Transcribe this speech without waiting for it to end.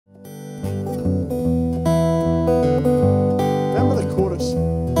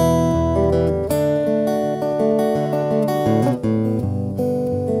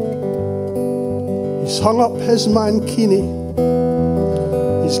hung up his mankini.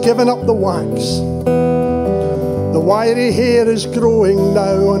 He's given up the wax. The wiry hair is growing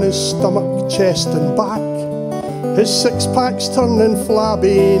now on his stomach, chest and back. His six-pack's turning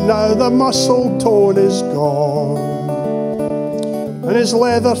flabby, now the muscle tone is gone. And his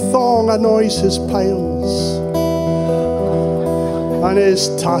leather thong annoys his piles, and his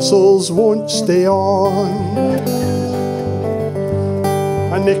tassels won't stay on.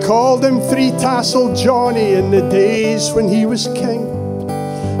 And they called him Three-Tassel Johnny in the days when he was king.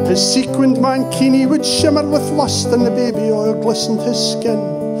 His sequined mankini would shimmer with lust, and the baby oil glistened his skin.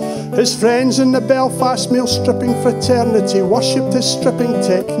 His friends in the Belfast male stripping fraternity worshipped his stripping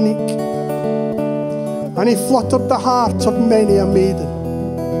technique, and he fluttered the heart of many a maiden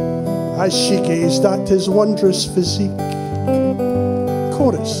as she gazed at his wondrous physique.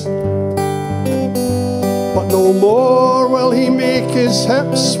 Chorus. But no more will he make his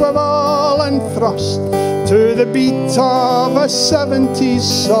hips swivel and thrust to the beat of a 70s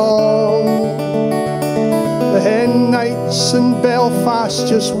song. The hen nights in Belfast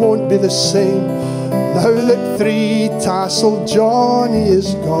just won't be the same now that Three-Tassel Johnny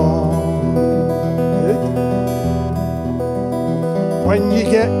is gone. When you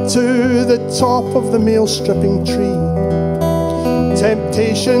get to the top of the male stripping tree,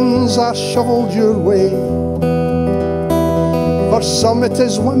 temptations are shovelled your way. For some it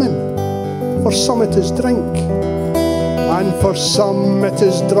is women, for some it is drink, and for some it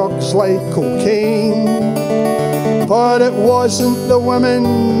is drugs like cocaine. But it wasn't the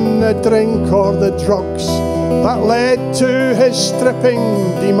women, the drink or the drugs that led to his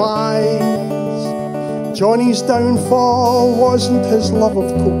stripping demise. Johnny's downfall wasn't his love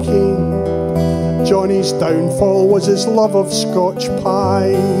of cocaine. Johnny's downfall was his love of Scotch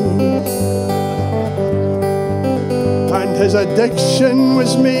pie. And his addiction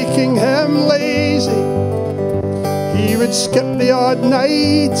was making him lazy. He would skip the odd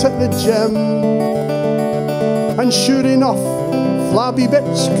night at the gym, and sure enough, flabby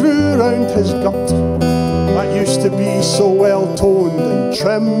bits grew round his gut that used to be so well toned and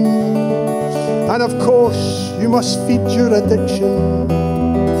trim. And of course, you must feed your addiction,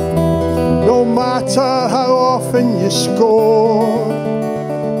 no matter how often you score.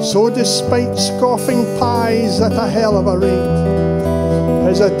 So despite scoffing pies at a hell of a rate,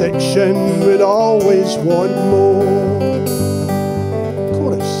 his addiction would always want more.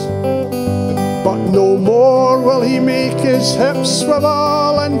 Chorus. But no more will he make his hips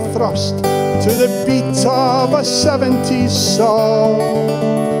swivel and thrust to the beat of a 70s song.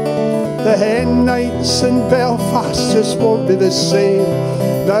 The hen nights in Belfast just won't be the same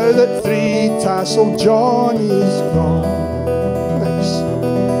now that Three-Tassel Johnny is gone.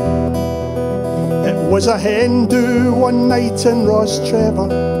 It was a hen do one night in Rostrevor,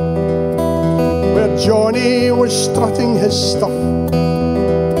 where Johnny was strutting his stuff,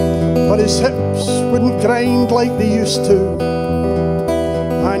 but his hips wouldn't grind like they used to,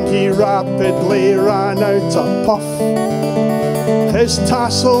 and he rapidly ran out of puff. His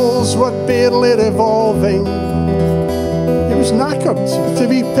tassels were barely revolving. He was knackered, to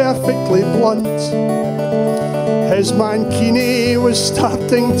be perfectly blunt. His mankini was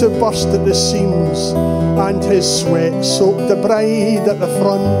starting to burst at the seams, and his sweat soaked the bride at the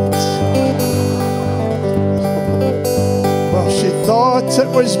front. Well, she thought it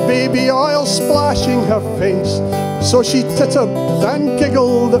was baby oil splashing her face, so she tittered and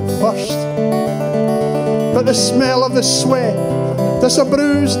giggled at first. But the smell of the sweat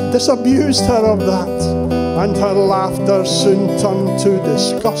disabused her of that, and her laughter soon turned to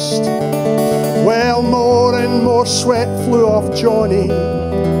disgust. Well, more and more sweat flew off Johnny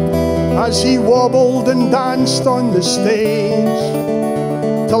as he wobbled and danced on the stage,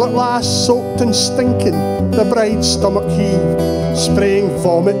 till at last, soaked and stinking, the bride's stomach heaved, spraying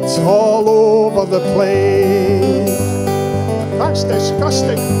vomit all over the place. That's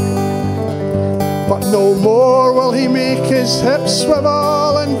disgusting. But no more will he make his hips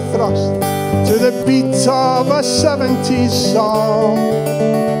swivel and thrust to the beat of a 70s song.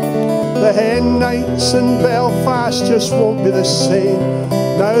 The hen nights in Belfast just won't be the same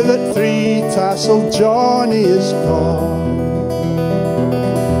now that Three-Tassel Johnny is gone.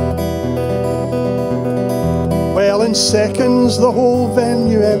 Well, in seconds the whole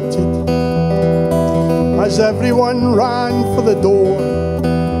venue emptied as everyone ran for the door,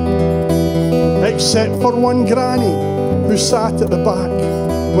 except for one granny who sat at the back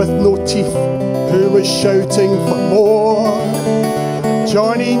with no teeth, who was shouting for more.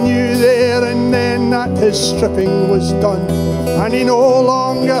 Johnny knew there and then that his stripping was done, and he no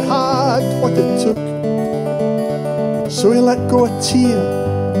longer had what it took. So he let go a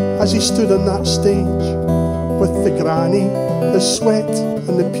tear as he stood on that stage with the granny, the sweat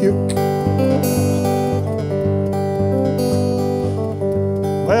and the puke.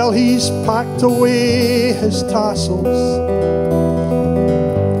 Well, he's packed away his tassels,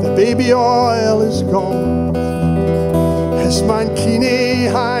 the baby oil is gone, his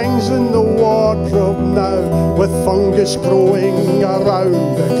mankini hangs in the wardrobe now with fungus growing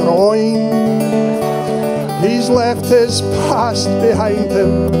around the groin. He's left his past behind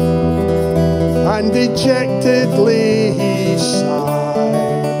him and dejectedly he sighs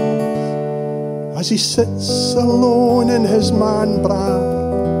as he sits alone in his man bra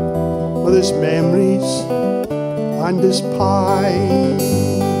with his memories and his pie.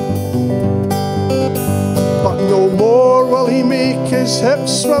 But no more will he make his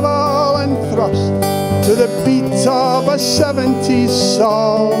hips swivel and thrust to the beat of a 70s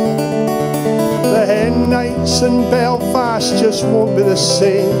song. The hen nights in Belfast just won't be the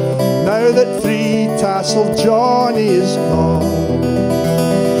same now that three-tassel Johnny is gone.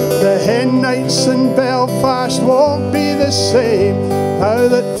 The hen nights in Belfast won't be the same now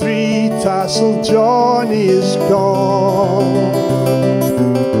that three-tassel Johnny is gone.